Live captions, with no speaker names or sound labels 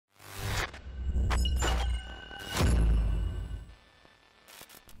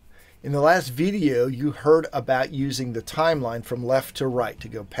In the last video, you heard about using the timeline from left to right to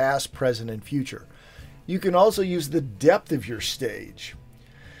go past, present, and future. You can also use the depth of your stage.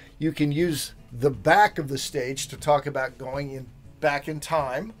 You can use the back of the stage to talk about going back in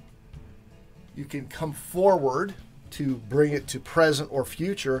time. You can come forward to bring it to present or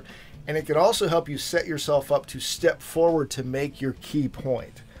future, and it can also help you set yourself up to step forward to make your key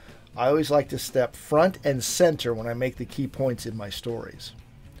point. I always like to step front and center when I make the key points in my stories.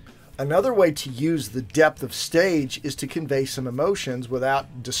 Another way to use the depth of stage is to convey some emotions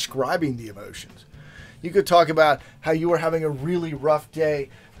without describing the emotions. You could talk about how you were having a really rough day,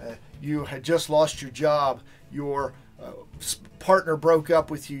 you had just lost your job, your partner broke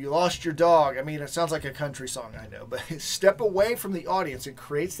up with you, you lost your dog. I mean, it sounds like a country song, I know, but step away from the audience. It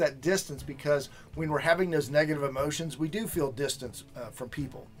creates that distance because when we're having those negative emotions, we do feel distance from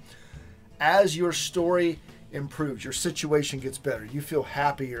people. As your story improves, your situation gets better, you feel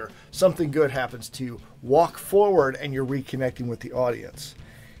happier, something good happens to you, walk forward and you're reconnecting with the audience.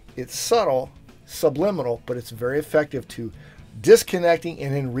 It's subtle, subliminal, but it's very effective to disconnecting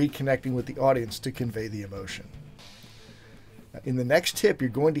and then reconnecting with the audience to convey the emotion. In the next tip, you're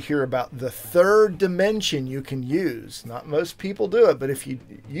going to hear about the third dimension you can use. Not most people do it, but if you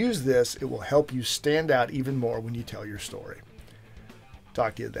use this, it will help you stand out even more when you tell your story.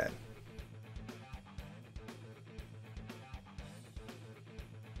 Talk to you then.